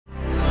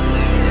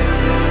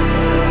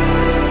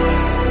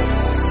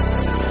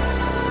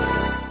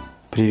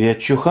Привет,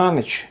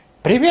 Чуханыч.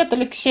 Привет,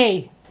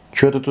 Алексей.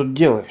 Что ты тут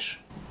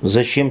делаешь?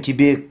 Зачем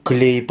тебе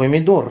клей и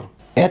помидор?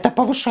 Это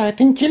повышает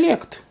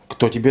интеллект.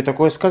 Кто тебе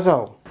такое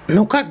сказал?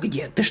 Ну как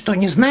где? Ты что,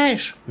 не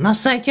знаешь? На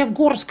сайте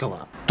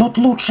Овгорского. Тут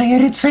лучшие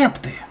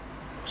рецепты.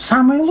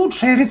 Самые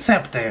лучшие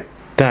рецепты.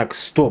 Так,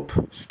 стоп,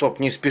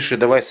 не спеши,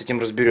 давай с этим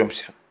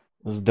разберемся.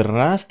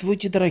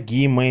 Здравствуйте,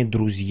 дорогие мои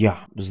друзья.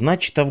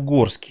 Значит,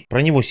 Овгорский.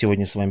 Про него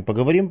сегодня с вами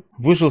поговорим.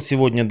 Вышел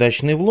сегодня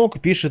дачный влог,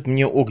 пишет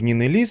мне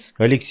огненный лис.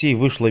 Алексей,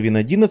 вышла Вин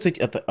 11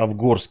 от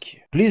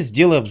Овгорский. Плиз,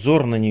 сделай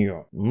обзор на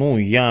нее. Ну,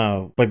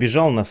 я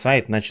побежал на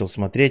сайт, начал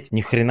смотреть,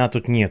 ни хрена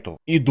тут нету.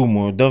 И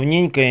думаю,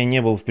 давненько я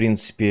не был, в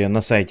принципе,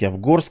 на сайте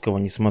Овгорского,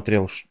 не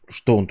смотрел,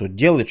 что он тут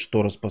делает,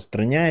 что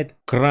распространяет.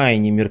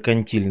 Крайне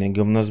меркантильный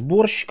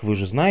говносборщик, вы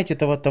же знаете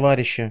этого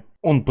товарища.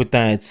 Он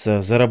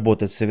пытается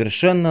заработать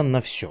совершенно на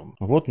всем.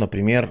 Вот,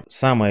 например,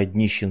 самая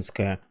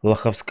днищенская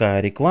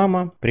лоховская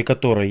реклама, при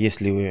которой,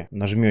 если вы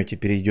нажмете,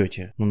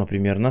 перейдете, ну,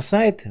 например, на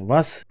сайт,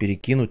 вас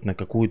перекинут на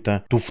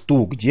какую-то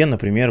туфту, где,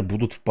 например,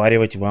 будут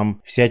впаривать вам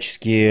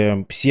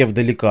всяческие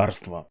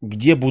псевдолекарства,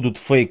 где будут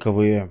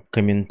фейковые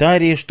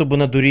комментарии, чтобы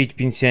надурить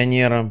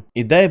пенсионера.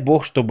 И дай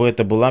бог, чтобы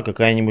это была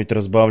какая-нибудь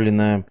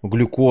разбавленная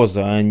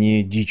глюкоза, а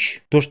не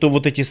дичь. То, что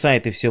вот эти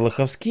сайты все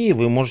лоховские,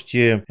 вы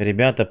можете,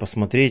 ребята,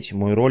 посмотреть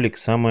мой ролик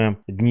 «Самое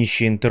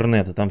днище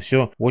интернета». Там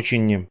все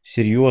очень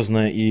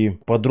серьезно и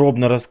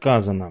подробно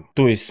рассказано.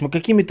 То есть с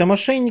какими-то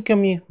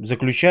мошенниками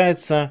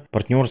заключается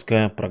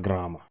партнерская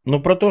программа. Но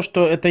про то,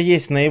 что это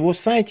есть на его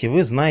сайте,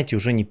 вы знаете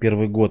уже не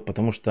первый год,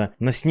 потому что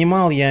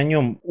наснимал я о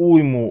нем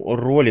уйму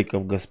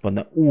роликов,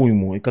 господа,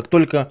 уйму. И как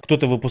только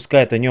кто-то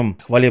выпускает о нем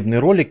хвалебный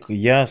ролик,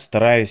 я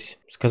стараюсь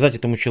сказать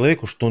этому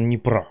человеку, что он не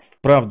прав.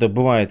 Правда,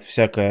 бывает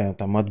всякое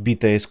там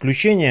отбитое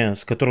исключение,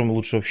 с которым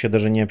лучше вообще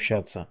даже не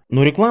общаться.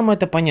 Но реклама,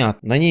 это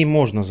понятно, на ней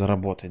можно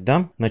заработать,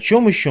 да? На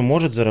чем еще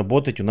может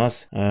заработать у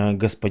нас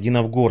господин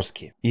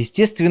Овгорский?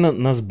 Естественно,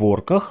 на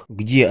сборках,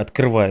 где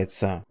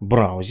открывается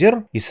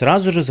браузер и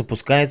сразу же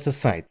запускается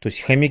сайт. То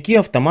есть хомяки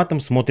автоматом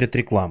смотрят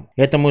рекламу.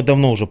 Это мы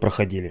давно уже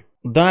проходили.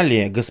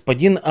 Далее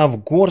господин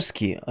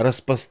Овгорский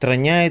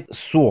распространяет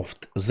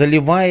софт,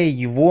 заливая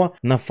его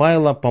на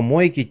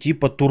файлопомойки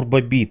типа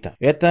турбобита.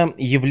 Это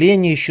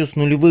явление еще с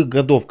нулевых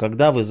годов,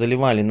 когда вы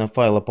заливали на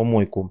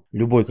файлопомойку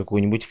любой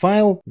какой-нибудь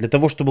файл. Для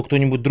того, чтобы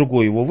кто-нибудь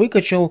другой его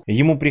выкачал,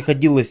 ему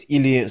приходилось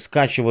или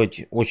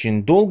скачивать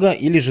очень долго,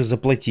 или же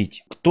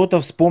заплатить. Кто-то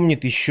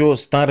вспомнит еще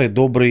старый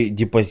добрый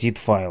депозит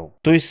файл.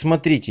 То есть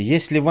смотрите,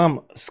 если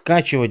вам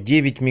скачивать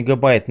 9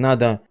 мегабайт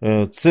надо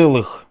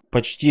целых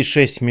почти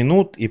 6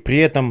 минут, и при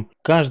этом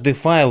каждый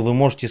файл вы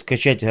можете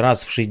скачать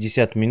раз в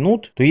 60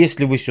 минут, то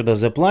если вы сюда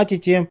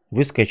заплатите,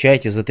 вы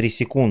скачаете за 3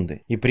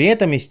 секунды. И при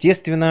этом,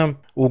 естественно,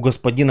 у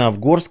господина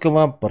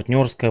Овгорского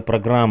партнерская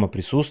программа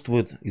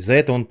присутствует, и за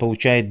это он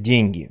получает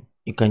деньги.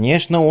 И,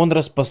 конечно, он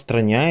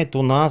распространяет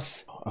у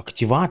нас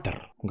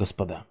активатор,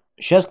 господа.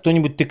 Сейчас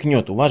кто-нибудь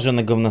тыкнет, у вас же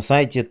на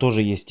говносайте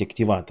тоже есть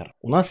активатор.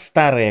 У нас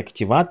старые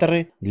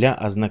активаторы для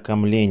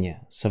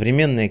ознакомления.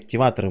 Современные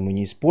активаторы мы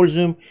не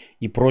используем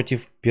и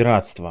против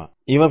пиратства.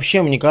 И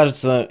вообще, мне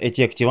кажется,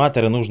 эти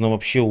активаторы нужно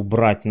вообще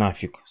убрать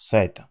нафиг с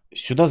сайта.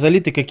 Сюда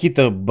залиты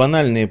какие-то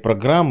банальные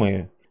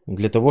программы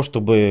для того,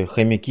 чтобы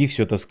хомяки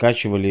все это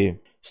скачивали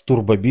с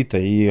турбобита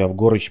и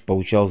Овгорыч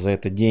получал за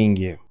это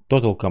деньги.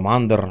 Total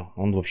Commander,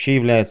 он вообще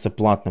является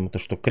платным. Это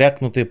что,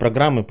 крякнутые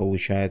программы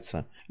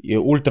получается. И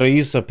Ultra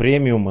ISO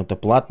Premium, это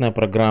платная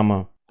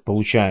программа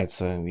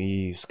получается.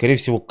 И, скорее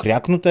всего,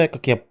 крякнутая,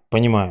 как я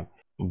понимаю.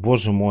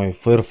 Боже мой,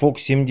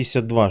 Firefox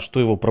 72, что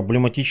его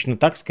проблематично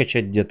так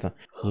скачать где-то?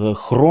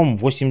 Chrome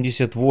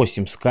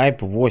 88, Skype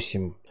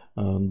 8,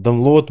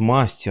 Download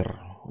Master,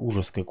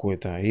 ужас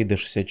какой-то, AIDA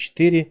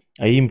 64,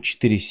 AIM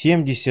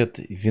 470,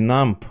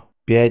 Winamp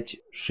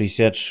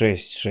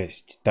 5.66.6.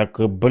 Так,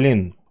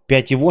 блин.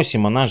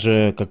 5.8, она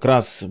же как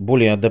раз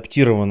более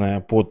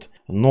адаптированная под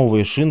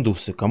новые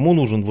шиндусы. Кому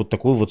нужен вот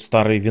такой вот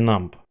старый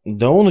Winamp?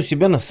 Да он у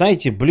себя на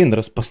сайте, блин,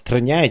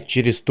 распространяет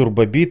через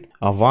турбобит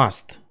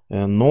Avast,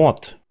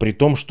 Node, при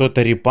том, что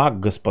это репак,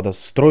 господа,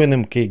 с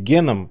встроенным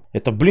кейгеном.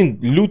 Это, блин,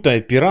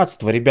 лютое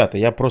пиратство, ребята,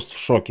 я просто в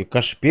шоке.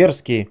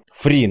 Кашперский,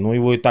 фри, ну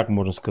его и так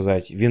можно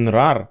сказать,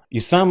 WinRAR. И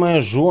самое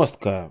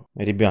жесткое,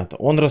 ребята,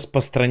 он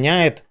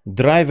распространяет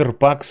драйвер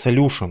Pack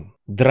Solution.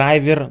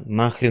 Драйвер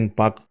нахрен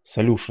Pack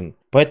Solution.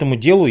 По этому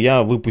делу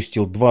я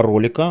выпустил 2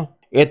 ролика.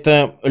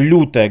 Это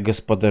лютая,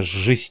 господа,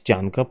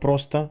 жестянка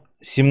просто.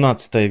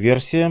 17-я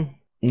версия.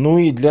 Ну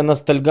и для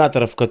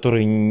ностальгаторов,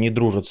 которые не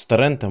дружат с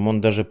торрентом, он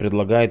даже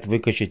предлагает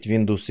выкачать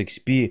Windows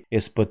XP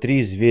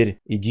SP3 Зверь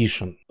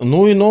Edition.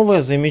 Ну и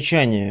новое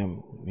замечание.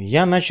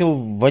 Я начал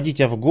вводить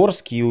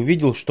Овгорский и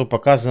увидел, что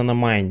показано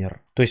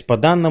майнер. То есть по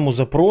данному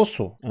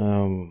запросу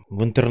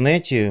в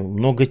интернете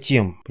много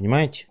тем,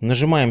 понимаете?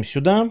 Нажимаем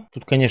сюда,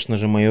 тут, конечно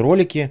же, мои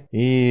ролики,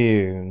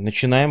 и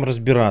начинаем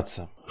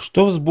разбираться.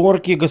 Что в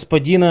сборке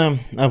господина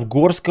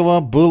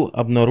Овгорского был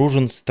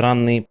обнаружен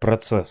странный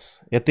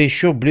процесс. Это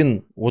еще,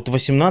 от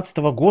 18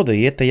 года,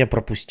 и это я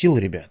пропустил,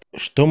 ребят.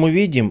 Что мы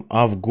видим?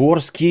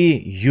 Овгорский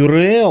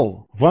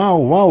URL.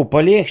 Вау,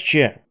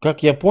 полегче.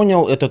 Как я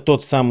понял, это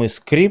тот самый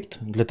скрипт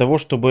для того,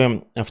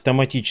 чтобы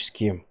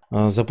автоматически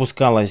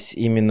запускалась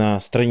именно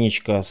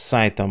страничка с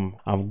сайтом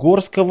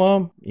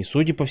Овгорского. И,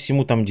 судя по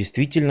всему, там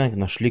действительно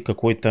нашли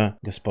какой-то,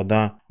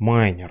 господа,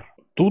 майнер.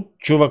 Тут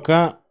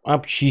чувака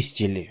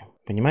обчистили.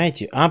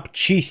 Понимаете?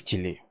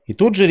 Обчистили. И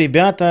тут же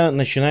ребята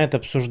начинают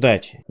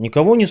обсуждать.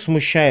 Никого не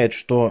смущает,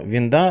 что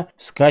винда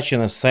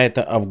скачана с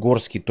сайта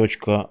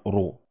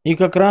ovgorskiy.ru. И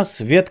как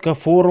раз ветка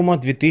форума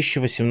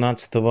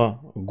 2018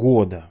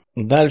 года.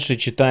 Дальше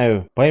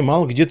читаю.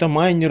 Поймал где-то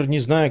майнер, не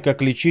знаю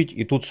как лечить.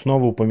 И тут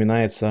снова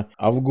упоминается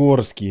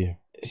Овгорский.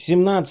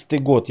 17-й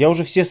год. Я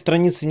уже все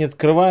страницы не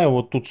открываю.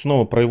 Вот тут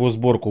снова про его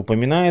сборку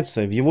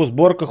упоминается. В его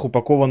сборках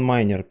упакован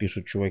майнер,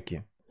 пишут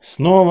чуваки.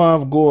 Снова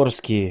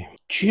Овгорский.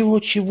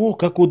 Чего?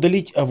 Как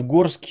удалить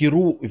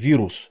ovgorskiy.ru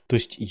вирус? То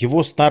есть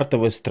его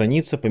стартовая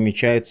страница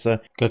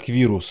помечается как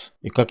вирус.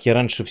 И как я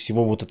раньше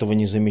всего вот этого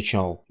не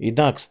замечал. И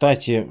да,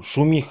 кстати,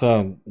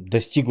 шумиха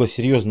достигла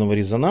серьезного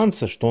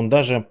резонанса, что он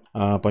даже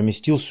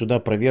поместил сюда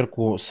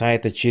проверку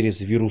сайта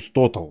через вирус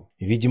Total.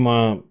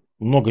 Видимо,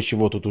 много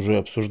чего тут уже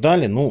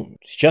обсуждали,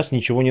 сейчас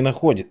ничего не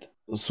находит.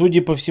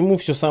 Судя по всему,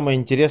 все самое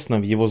интересное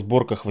в его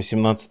сборках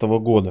 2018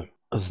 года.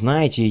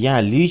 Знаете, я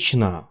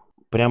лично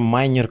прям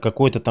майнер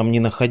какой-то там не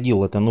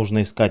находил. Это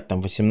нужно искать там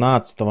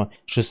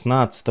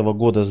 18-16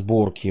 года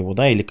сборки его,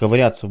 да, или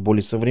ковыряться в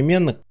более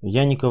современных.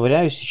 Я не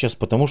ковыряюсь сейчас,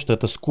 потому что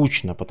это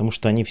скучно, потому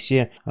что они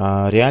все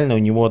реально у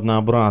него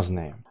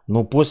однообразные.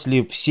 Но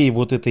после всей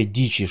вот этой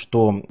дичи,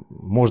 что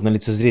можно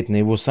лицезреть на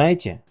его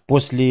сайте,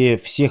 после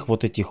всех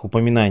вот этих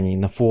упоминаний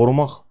на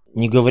форумах,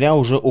 не говоря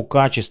уже о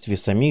качестве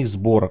самих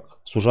сборок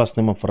с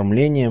ужасным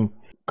оформлением,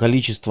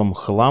 количеством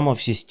хлама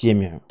в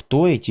системе,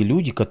 кто эти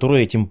люди,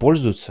 которые этим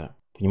пользуются?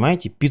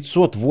 Понимаете,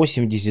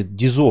 580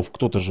 дизов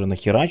кто-то же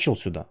нахерачил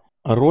сюда.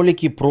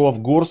 Ролики про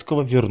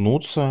Овгорского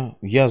вернутся.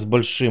 Я с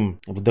большим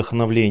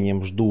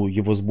вдохновением жду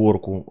его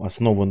сборку,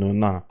 основанную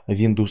на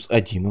Windows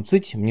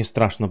 11. Мне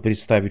страшно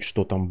представить,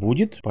 что там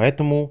будет,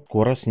 поэтому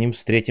скоро с ним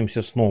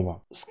встретимся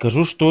снова.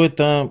 Скажу, что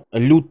это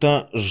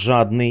люто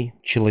жадный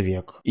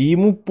человек. И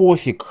ему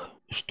пофиг,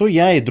 что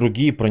я и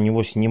другие про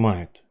него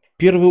снимают. В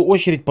первую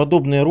очередь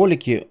подобные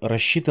ролики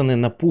рассчитаны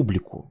на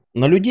публику,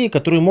 на людей,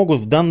 которые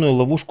могут в данную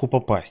ловушку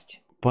попасть.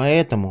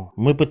 Поэтому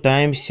мы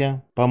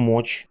пытаемся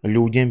помочь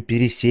людям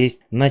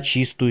пересесть на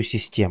чистую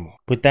систему.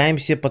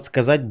 Пытаемся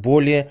подсказать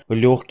более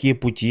легкие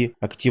пути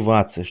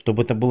активации,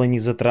 чтобы это было не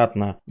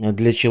затратно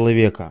для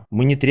человека.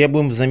 Мы не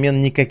требуем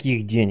взамен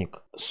никаких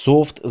денег.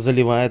 Софт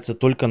заливается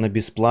только на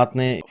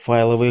бесплатные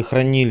файловые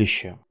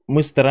хранилища.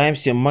 Мы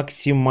стараемся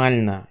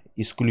максимально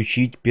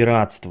исключить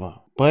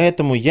пиратство.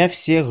 Поэтому я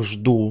всех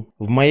жду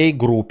в моей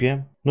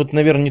группе. Это,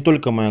 наверное, не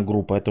только моя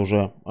группа, это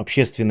уже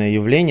общественное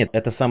явление.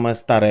 Это самая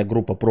старая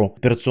группа про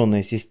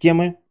операционные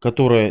системы,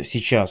 которая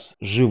сейчас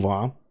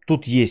жива.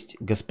 Тут есть,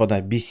 господа,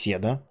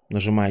 беседа.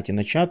 Нажимаете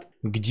на чат,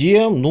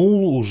 где,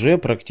 уже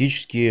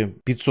практически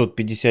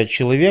 550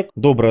 человек,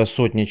 добрая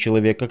сотня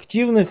человек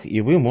активных, и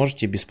вы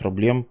можете без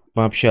проблем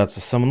пообщаться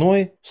со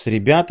мной, с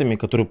ребятами,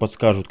 которые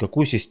подскажут,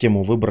 какую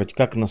систему выбрать,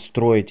 как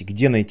настроить,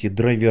 где найти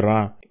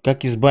драйвера,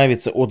 как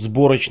избавиться от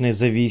сборочной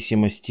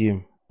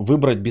зависимости,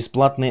 выбрать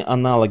бесплатные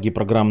аналоги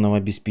программного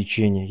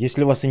обеспечения.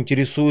 Если вас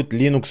интересует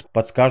Linux,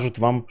 подскажут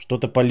вам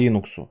что-то по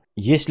Linux.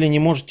 Если не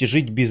можете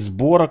жить без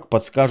сборок,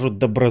 подскажут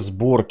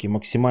добросборки,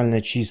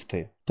 максимально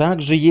чистые.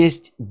 Также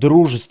есть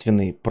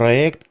дружественный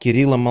проект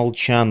Кирилла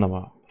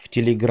Молчанова в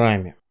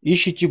Телеграме.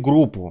 Ищите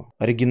группу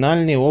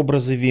 «Оригинальные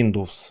образы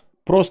Windows».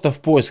 Просто в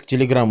поиск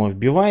Телеграма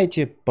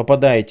вбиваете,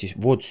 попадаете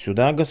вот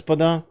сюда,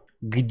 господа,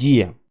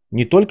 где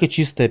не только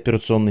чистые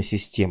операционные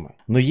системы,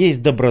 но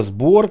есть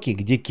добросборки,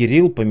 где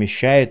Кирилл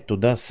помещает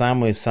туда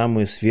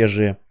самые-самые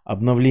свежие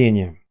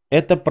обновления.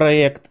 Это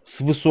проект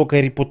с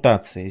высокой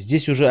репутацией.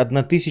 Здесь уже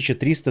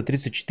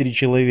 1334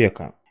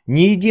 человека.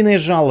 Ни единой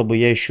жалобы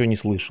я еще не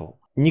слышал.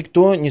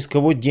 Никто ни с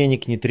кого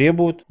денег не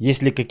требует.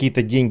 Если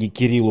какие-то деньги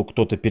Кириллу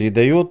кто-то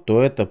передает,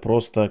 то это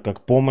просто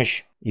как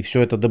помощь, и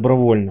все это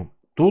добровольно.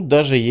 Тут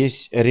даже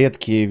есть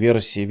редкие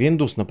версии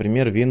Windows,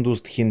 например,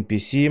 Windows Thin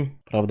PC,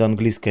 правда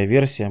английская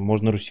версия,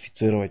 можно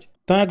русифицировать.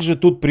 Также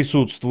тут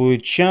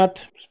присутствует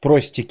чат,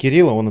 спросите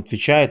Кирилла, он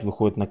отвечает,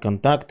 выходит на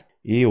контакт,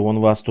 и он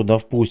вас туда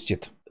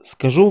впустит.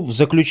 Скажу в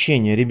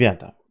заключение,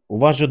 ребята, у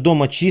вас же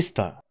дома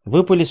чисто,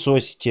 вы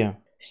пылесосите,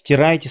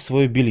 стираете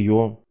свое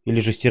белье, или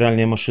же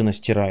стиральная машина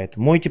стирает,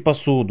 мойте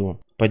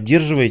посуду,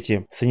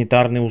 поддерживайте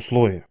санитарные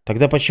условия.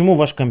 Тогда почему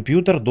ваш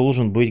компьютер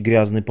должен быть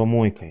грязной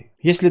помойкой?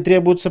 Если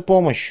требуется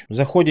помощь,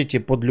 заходите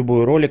под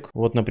любой ролик,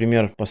 вот,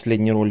 например,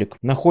 последний ролик,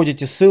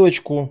 находите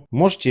ссылочку,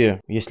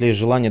 можете, если есть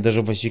желание,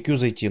 даже в ICQ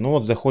зайти,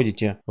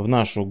 заходите в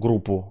нашу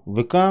группу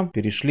ВК,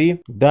 перешли,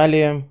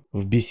 далее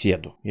в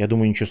беседу. Я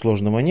думаю, ничего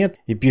сложного нет,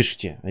 и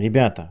пишите: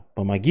 ребята,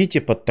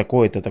 помогите под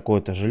такое-то,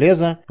 такое-то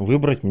железо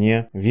выбрать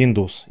мне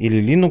Windows или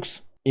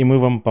Linux, и мы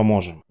вам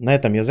поможем. На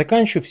этом я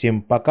заканчиваю.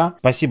 Всем пока.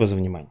 Спасибо за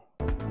внимание.